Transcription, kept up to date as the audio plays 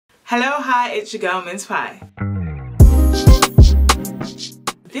Hello, hi, it's your girl minspie.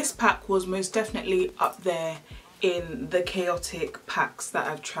 This pack was most definitely up there in the chaotic packs that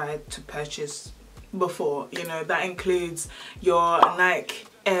I've tried to purchase before. You know, that includes your Nike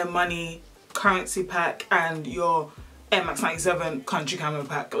Air Money currency pack and your Air Max 97 country camo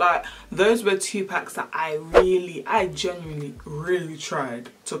pack. Like, those were two packs that I genuinely really tried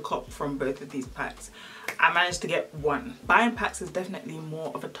to cop from both of these packs. I managed to get one. Buying packs is definitely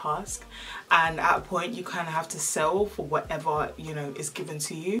more of a task, and at a point you kind of have to sell for whatever, you know, is given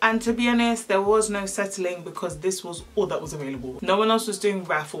to you. And to be honest, there was no settling because this was all that was available. No one else was doing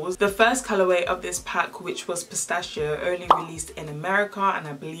raffles. The first colorway of this pack, which was pistachio, only released in America, and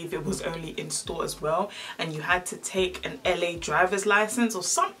I believe it was only in store as well, and you had to take an LA driver's license or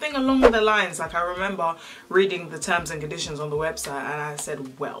something along the lines. Like, I remember reading the terms and conditions on the website and I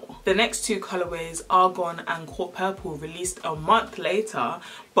said, well. The next two colorways, Argon and Court Purple, released a month later,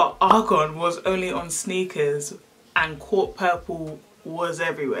 but Argon was only on sneakers and Court Purple was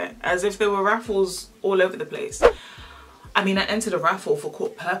everywhere, as if there were raffles all over the place. I mean, I entered a raffle for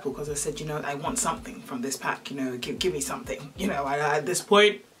Court Purple because I said, you know, I want something from this pack, you know, give me something. You know, at this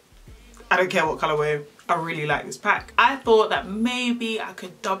point, I don't care what colorway, I really like this pack. I thought that maybe I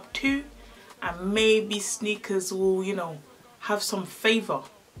could dub two and maybe sneakers will, you know, have some favor.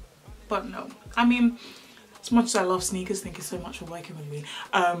 But no. I mean, as much as I love sneakers, thank you so much for working with me,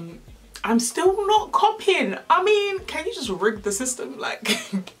 I'm still not copying. I mean, can you just rig the system? Like,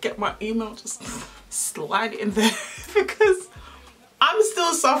 get my email, just slide it in there because I'm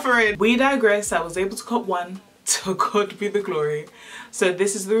still suffering. We digress. I was able to cop one. To God be the glory. So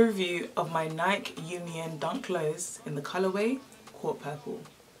this is the review of my Nike Union Dunk Lows in the colorway Court Purple.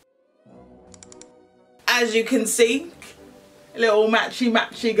 As you can see, a little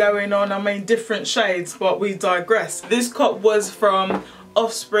matchy going on. I mean, different shades, but we digress. This cop was from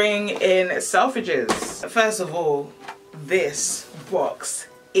Offspring in Selfridges. First of all, this box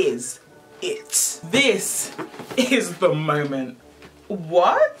is it. This is the moment.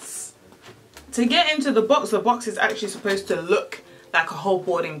 What? To get into the box is actually supposed to look like a whole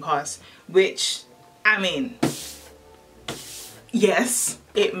boarding pass, which, I mean, yes,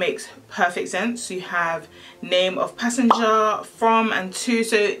 it makes perfect sense. You have name of passenger, from and to,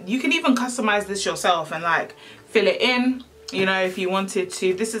 so you can even customize this yourself and like fill it in, you know, if you wanted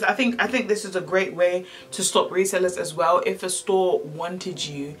to. This is, I think this is a great way to stop resellers as well. If a store wanted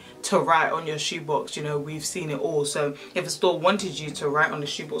you to write on your shoebox, you know, we've seen it all. So if a store wanted you to write on the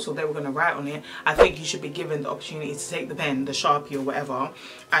shoebox, or they were going to write on it, I think you should be given the opportunity to take the pen, the Sharpie or whatever,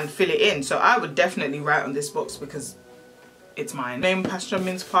 and fill it in. So I would definitely write on this box because it's mine. Name passenger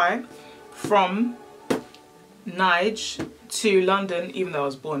minspie, from Nige to London, even though I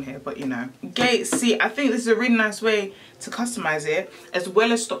was born here, but you know. Gate C, I think this is a really nice way to customize it, as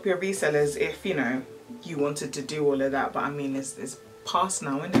well as stop your resellers if, you know, you wanted to do all of that. But I mean, it's past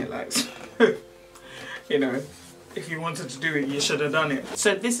now, isn't it? Like, you know, if you wanted to do it, you should have done it.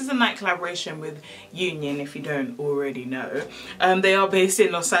 So this is a Nike collaboration with Union, if you don't already know. They are based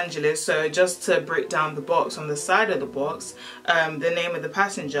in Los Angeles. So just to break down the box, on the side of the box, the name of the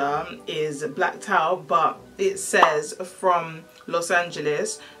passenger is blacked out, but it says from Los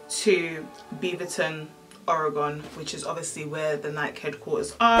Angeles to Beaverton, Oregon, which is obviously where the Nike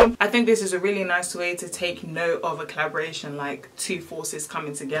headquarters are. I think this is a really nice way to take note of a collaboration, like two forces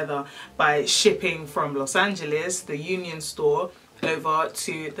coming together by shipping from Los Angeles, the Union store, over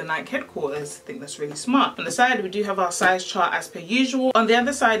to the Nike headquarters. I think that's really smart. On the side we do have our size chart as per usual. On the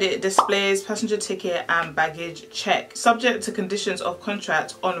other side it displays passenger ticket and baggage check, subject to conditions of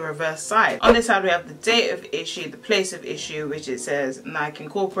contract on the reverse side. On this side we have the date of issue, the place of issue, which it says Nike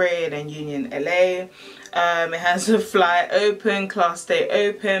Incorporated and Union LA. It has a flight open, class day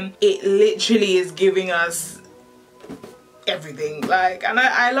open. It literally is giving us everything, like, and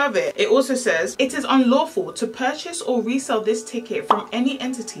I love it. It also says it is unlawful to purchase or resell this ticket from any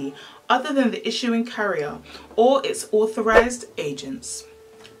entity other than the issuing carrier or its authorized agents.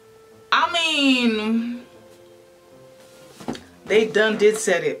 I mean, they done did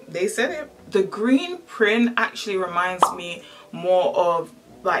said it. They said it. The green print actually reminds me more of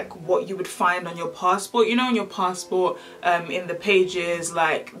like what you would find on your passport. You know, on your passport, in the pages,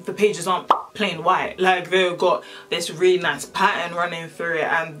 like the pages aren't plain white, like they've got this really nice pattern running through it,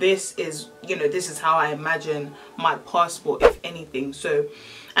 and this is, you know, this is how I imagine my passport, if anything. So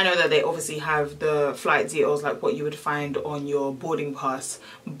I know that they obviously have the flight details like what you would find on your boarding pass,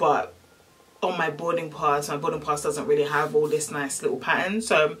 but on my boarding pass doesn't really have all this nice little pattern.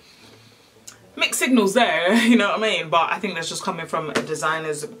 So mixed signals there, you know what I mean? But I think that's just coming from a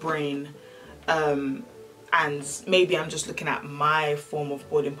designer's brain and maybe I'm just looking at my form of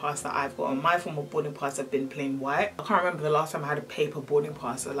boarding pass that I've got. On my form of boarding pass have been plain white. I can't remember the last time I had a paper boarding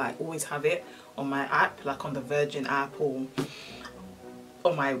pass. I like always have it on my app, like on the Virgin app or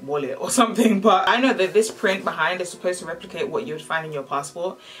on my wallet or something. But I know that this print behind is supposed to replicate what you would find in your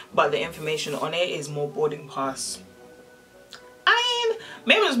passport, but the information on it is more boarding pass. I mean,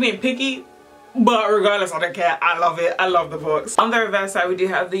 maybe I'm just being picky, but regardless, I don't care. I love it. I love the box. On the reverse side, we do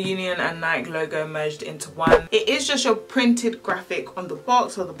have the Union and Nike logo merged into one. It is just your printed graphic on the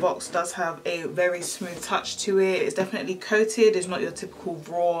box, so the box does have a very smooth touch to it. It's definitely coated. It's not your typical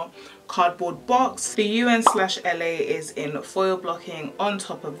raw cardboard box. The UN/LA is in foil blocking on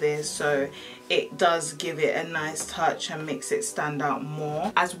top of this, so it does give it a nice touch and makes it stand out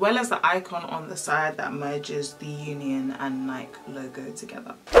more, as well as the icon on the side that merges the Union and Nike logo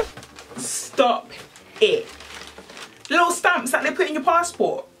together. Stop it. Little stamps that they put in your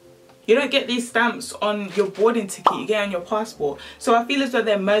passport. You don't get these stamps on your boarding ticket, you get on your passport. So I feel as though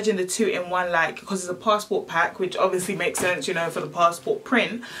they're merging the two in one, like, because it's a passport pack, which obviously makes sense, you know, for the passport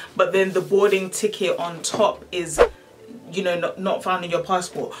print, but then the boarding ticket on top is, you know, not found in your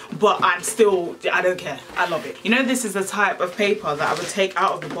passport. But I don't care. I love it. You know, this is the type of paper that I would take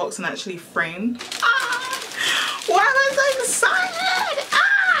out of the box and actually frame. Why am I so excited?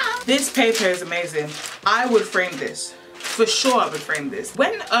 This paper is amazing. I would frame this. For sure I would frame this.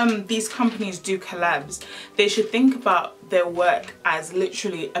 When these companies do collabs, they should think about their work as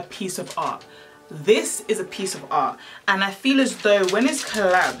literally a piece of art. This is a piece of art. And I feel as though when it's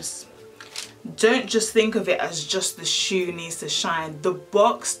collabs, don't just think of it as just the shoe needs to shine. The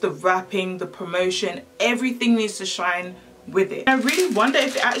box, the wrapping, the promotion, everything needs to shine with it. I really wonder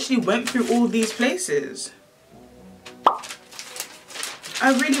if it actually went through all these places.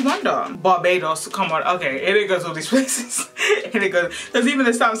 I really wonder. Barbados, come on, okay, here it goes, all these places. Here it goes. There's even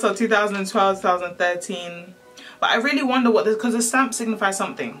the stamps of 2012, 2013. But I really wonder what this, because the stamps signify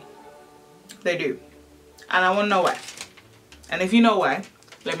something. They do. And I want to know why. And if you know why,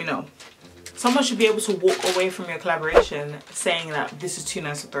 let me know. Someone should be able to walk away from your collaboration saying that this is too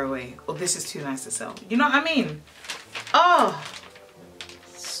nice to throw away, or this is too nice to sell. You know what I mean? Oh,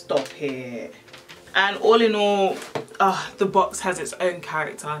 stop it. And all in all, the box has its own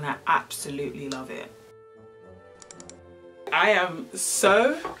character and I absolutely love it. I am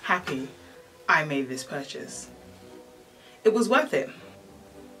so happy I made this purchase. It was worth it.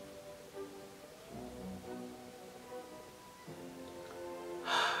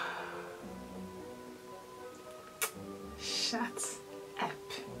 Shut up.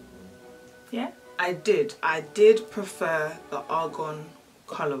 Yeah, I did prefer the argon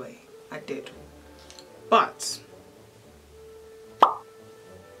colorway. I did. But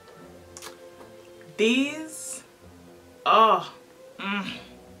these,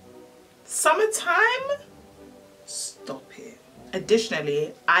 summertime, stop it.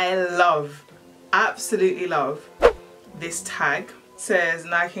 Additionally, I absolutely love this tag. It says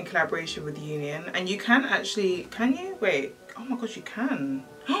Nike in collaboration with Union, and you can actually, can you? Wait, oh my gosh, you can.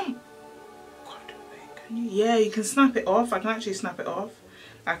 God, wait, can you? Yeah, you can snap it off. I can actually snap it off.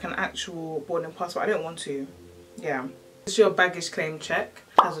 Like an actual boarding pass, but I don't want to. Yeah. It's your baggage claim check.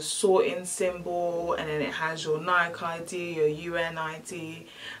 It has a sorting symbol, and then it has your Nike ID, your UN ID,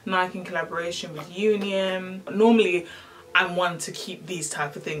 Nike in collaboration with Union. Normally, I'm one to keep these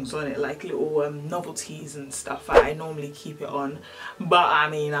type of things on it, like little novelties and stuff. I normally keep it on, but I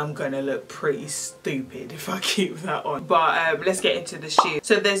mean, I'm gonna look pretty stupid if I keep that on. But let's get into the shoe.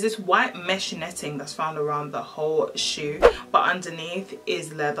 So there's this white mesh netting that's found around the whole shoe, but underneath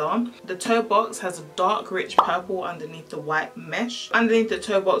is leather. The toe box has a dark rich purple underneath the white mesh. Underneath the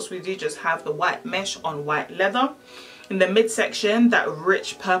toe box, we do just have the white mesh on white leather. In the midsection, that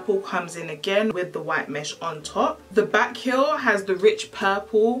rich purple comes in again with the white mesh on top. The back heel has the rich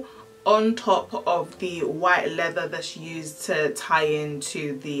purple on top of the white leather that's used to tie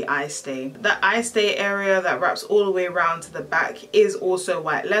into the eye stay. The eye stay area that wraps all the way around to the back is also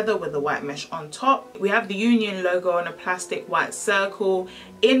white leather with the white mesh on top. We have the Union logo on a plastic white circle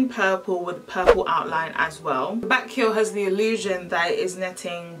in purple with purple outline as well. The back heel has the illusion that it is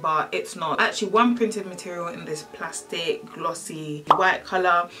netting, but it's not. Actually, one printed material in this plastic glossy white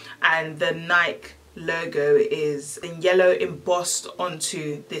color, and the Nike logo is in yellow embossed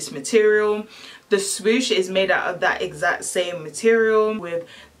onto this material. The swoosh is made out of that exact same material with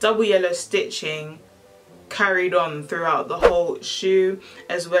double yellow stitching carried on throughout the whole shoe,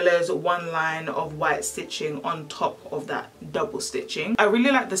 as well as one line of white stitching on top of that double stitching. I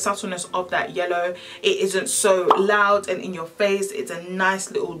really like the subtleness of that yellow. It isn't so loud and in your face. It's a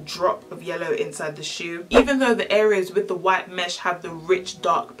nice little drop of yellow inside the shoe. Even though the areas with the white mesh have the rich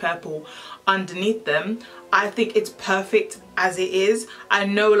dark purple underneath them, I think it's perfect as it is. I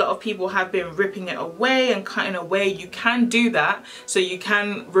know a lot of people have been ripping it away and cutting away. You can do that, so you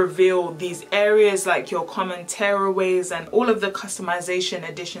can reveal these areas like your common tearaways and all of the customization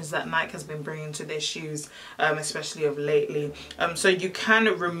additions that Nike has been bringing to their shoes, especially of lately. So you can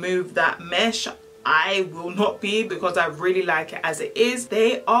remove that mesh. I will not be, because I really like it as it is.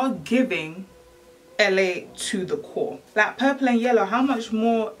 They are giving LA to the core. That purple and yellow, how much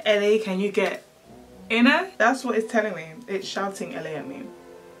more LA can you get? You know, that's what it's telling me. It's shouting LA at me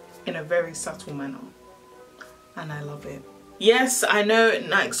in a very subtle manner, and I love it. Yes, I know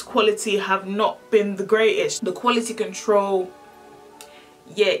Nike's quality have not been the greatest. The quality control,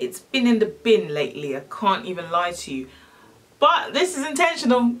 yeah, it's been in the bin lately. I can't even lie to you. But this is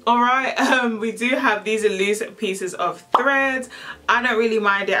intentional, alright? We do have these loose pieces of thread. I don't really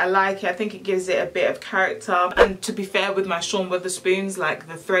mind it, I like it. I think it gives it a bit of character. And to be fair with my Sean Weatherspoons, like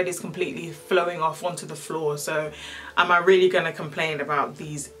the thread is completely flowing off onto the floor. So am I really gonna complain about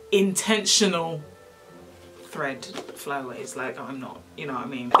these intentional thread flyaways? Like, I'm not, you know what I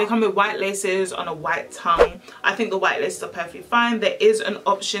mean? They come with white laces on a white tongue. I think the white laces are perfectly fine. There is an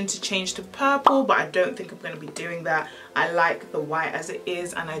option to change to purple, but I don't think I'm going to be doing that. I like the white as it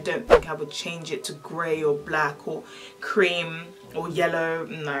is, and I don't think I would change it to grey or black or cream or yellow.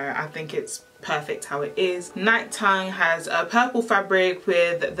 No, I think it's perfect how it is. Nike tongue has a purple fabric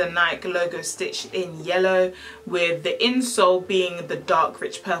with the Nike logo stitched in yellow, with the insole being the dark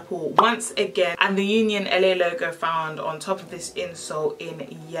rich purple once again, and the Union LA logo found on top of this insole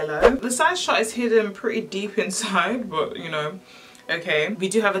in yellow. The size chart is hidden pretty deep inside, but you know, okay. We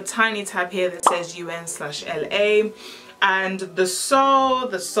do have a tiny tab here that says UN/LA. And the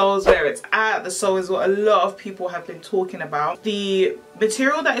sole's where it's at. The sole is what a lot of people have been talking about. The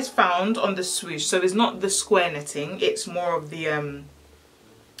material that is found on the swoosh, so it's not the square netting, it's more of the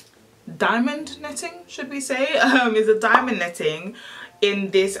diamond netting, should we say? It's a diamond netting in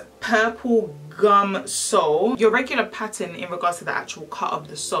this purple gum sole. Your regular pattern in regards to the actual cut of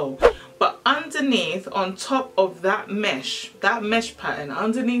the sole. But underneath, on top of that mesh pattern,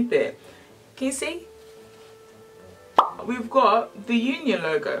 underneath it, can you see? We've got the Union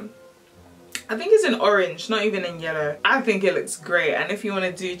logo. I think it's in orange, not even in yellow. I think it looks great, and if you want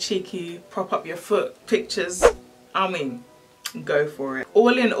to do cheeky prop up your foot pictures, I mean, go for it.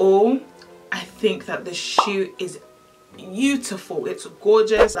 All in all, I think that the shoe is beautiful. It's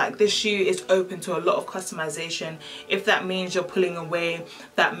gorgeous. Like, this shoe is open to a lot of customization. If that means you're pulling away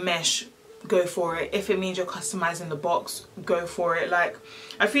that mesh, go for it. If it means you're customizing the box, go for it. Like,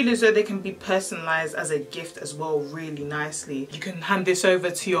 I feel as though they can be personalized as a gift as well, really nicely. You can hand this over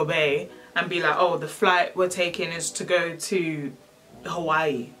to your bae and be like, oh, the flight we're taking is to go to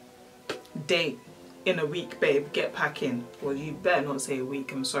Hawaii. Date in a week, babe, get packing. Well, you better not say a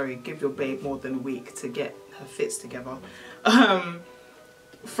week, I'm sorry. Give your babe more than a week to get her fits together.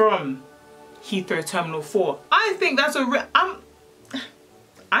 From Heathrow Terminal 4. I think that's a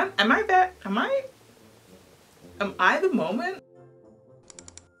am I there? Am I the moment?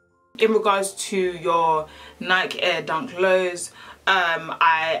 In regards to your Nike Air Dunk lows,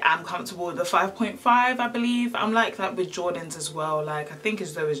 I am comfortable with the 5.5, I believe. I'm like that with Jordans as well. Like, I think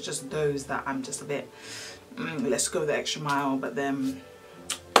as though it's just those that I'm just a bit, let's go the extra mile, but then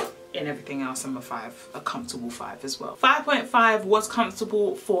in everything else I'm a comfortable 5 as well. 5.5 was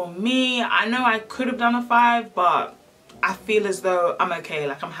comfortable for me. I know I could have done a 5, but I feel as though I'm okay.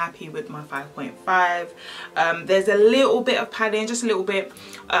 Like, I'm happy with my 5.5. There's a little bit of padding, just a little bit,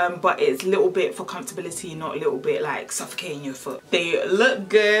 but it's a little bit for comfortability, not a little bit like suffocating your foot. They look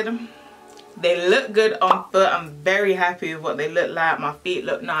good. They look good on foot. I'm very happy with what they look like. My feet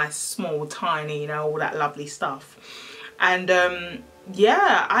look nice, small, tiny, you know, all that lovely stuff. And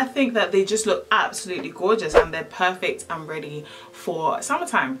yeah, I think that they just look absolutely gorgeous, and they're perfect and ready for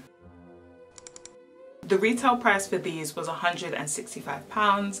summertime. The retail price for these was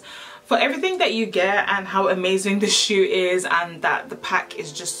 £165. For everything that you get and how amazing the shoe is, and that the pack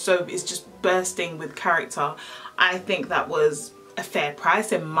is just bursting with character, I think that was a fair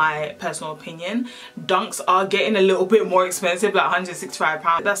price in my personal opinion. Dunks are getting a little bit more expensive, like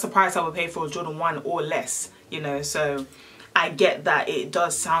 £165. That's the price I would pay for a Jordan 1 or less, you know, so I get that it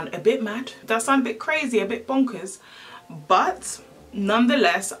does sound a bit mad. It does sound a bit crazy, a bit bonkers, but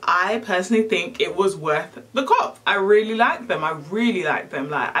nonetheless, I personally think it was worth the cop. I really like them. I really like them.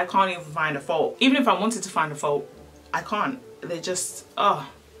 Like, I can't even find a fault. Even if I wanted to find a fault, I can't. They're just, oh,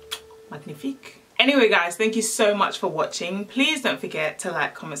 magnifique. Anyway, guys, thank you so much for watching. Please don't forget to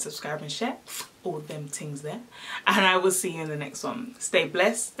like, comment, subscribe, and share. All them things there. And I will see you in the next one. Stay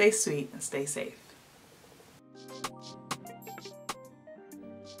blessed, stay sweet, and stay safe.